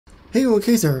Hey,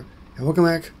 okay, sir, and welcome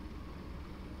back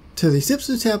to the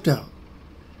Simpsons Tapped Out.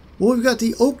 Well, we've got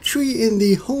the oak tree in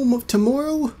the home of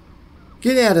tomorrow.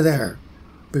 Get out of there,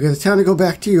 because it's time to go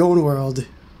back to your own world.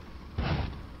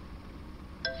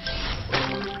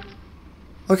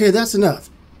 Okay, that's enough.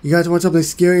 You guys want something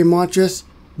scary and monstrous?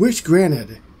 Wish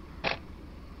granted.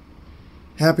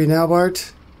 Happy now,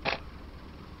 Bart?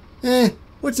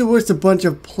 What's the worst a bunch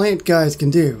of plant guys can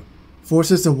do? Force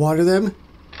us to water them?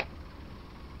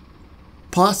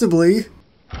 Possibly.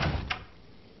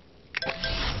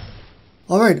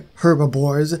 Alright,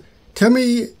 herbivores. Tell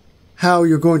me how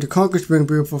you're going to conquer Spring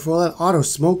Brew before I let Otto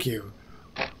smoke you.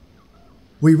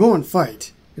 We won't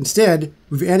fight. Instead,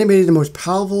 we've animated the most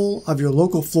powerful of your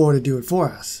local flora to do it for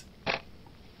us.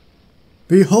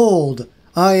 Behold,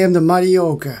 I am the mighty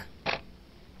oak.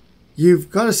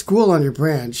 You've got a squirrel on your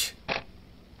branch.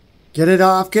 Get it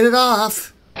off, get it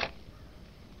off!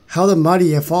 How the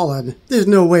mighty have fallen. There's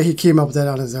no way he came up with that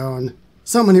on his own.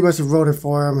 Somebody must have wrote it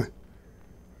for him.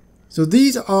 So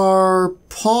these are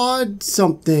pod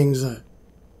somethings.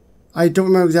 I don't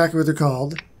remember exactly what they're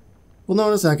called. We'll know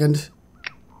in a second.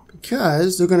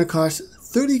 Because they're going to cost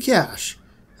 30 cash.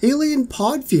 Alien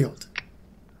pod field.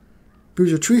 Here's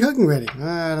your tree hugging ready.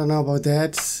 I don't know about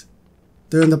that.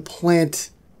 They're in the plant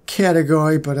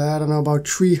category, but I don't know about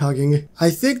tree hugging. I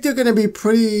think they're going to be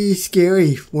pretty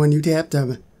scary when you tap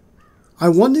them. I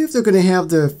wonder if they're going to have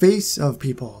the face of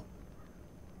people.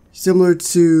 Similar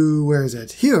to, where is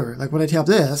it? Here, like when I tap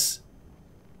this.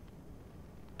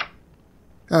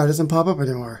 Oh, it doesn't pop up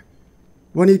anymore.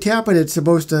 When you tap it, it's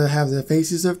supposed to have the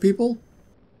faces of people.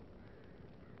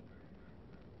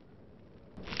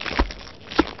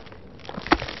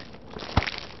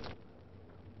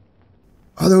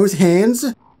 Are those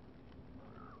hands?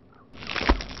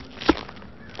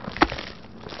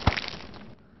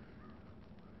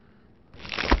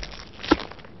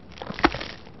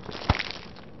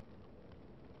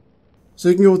 So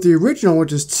you can go with the original,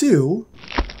 which is 2.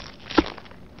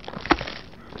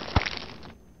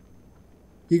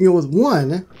 You can go with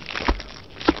 1.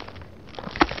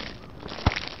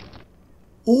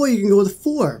 Or you can go with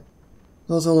 4.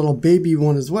 There's a little baby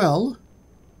one as well.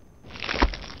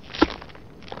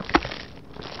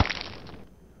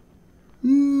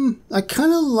 I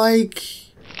kind of like...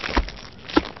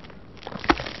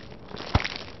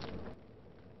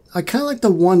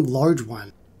 the one large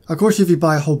one. Of course, if you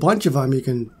buy a whole bunch of them, you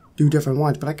can do different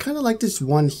ones. But I kind of like this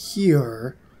one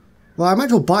here. Well, I might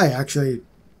as well buy, actually,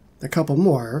 a couple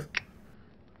more.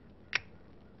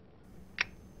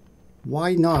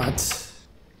 Why not?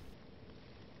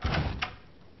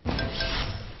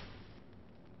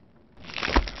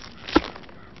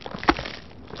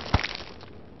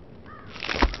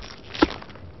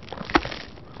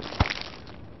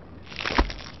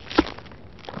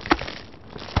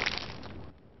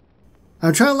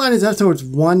 I'm trying to line this up so it's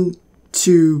 1,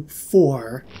 2,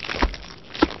 4.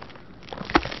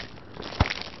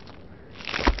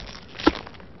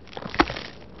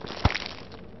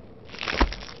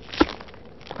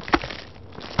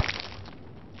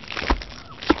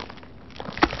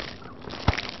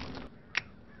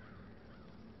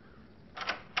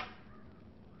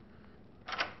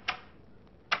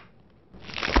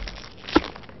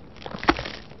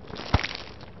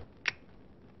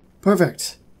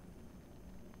 Perfect.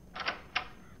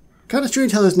 Kind of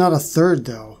strange how there's not a third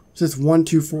though. It's just 1,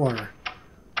 2, 4.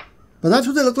 But that's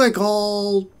what they look like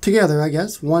all together, I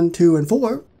guess. 1, 2, and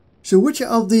 4. So which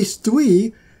of these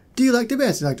 3 do you like the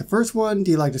best? Do you like the first one?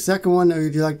 Do you like the second one? Or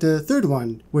do you like the third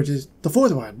one? Which is the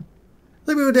fourth one?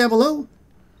 Let me know down below.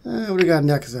 What do we got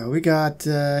next though? We got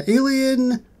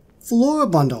Alien Flora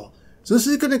Bundle. So this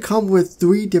is going to come with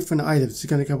 3 different items. It's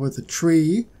going to come with the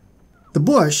tree, the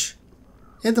bush,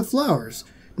 and the flowers.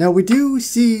 Now we do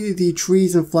see the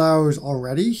trees and flowers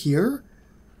already here.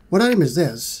 What item is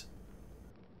this?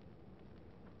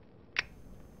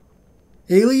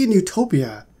 Alien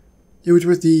Utopia. It was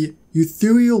with the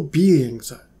ethereal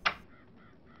beings.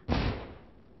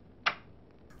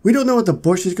 We don't know what the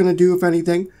bush is going to do, if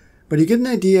anything, but you get an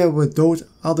idea of what those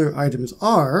other items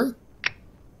are.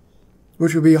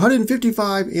 Which would be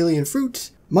 155 alien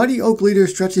fruit. Mighty oak leader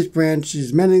stretches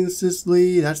branches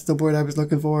menacingly. That's the word I was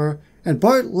looking for. And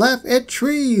Bart laugh at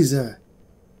trees.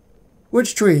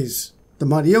 Which trees? The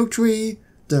mighty oak tree,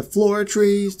 the flora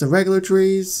trees, the regular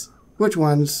trees. Which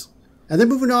ones? And then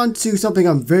moving on to something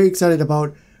I'm very excited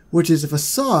about, which is a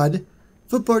facade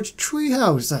for Bart's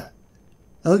treehouse. It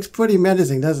looks pretty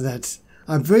menacing, doesn't it?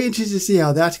 I'm very interested to see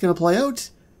how that's going to play out.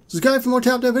 Subscribe for more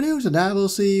Tapped Out videos, and I will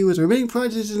see you with the remaining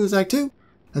prizes in this Act 2.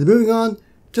 And then moving on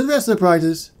to the rest of the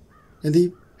prizes in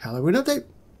the Halloween update.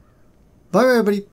 Bye everybody.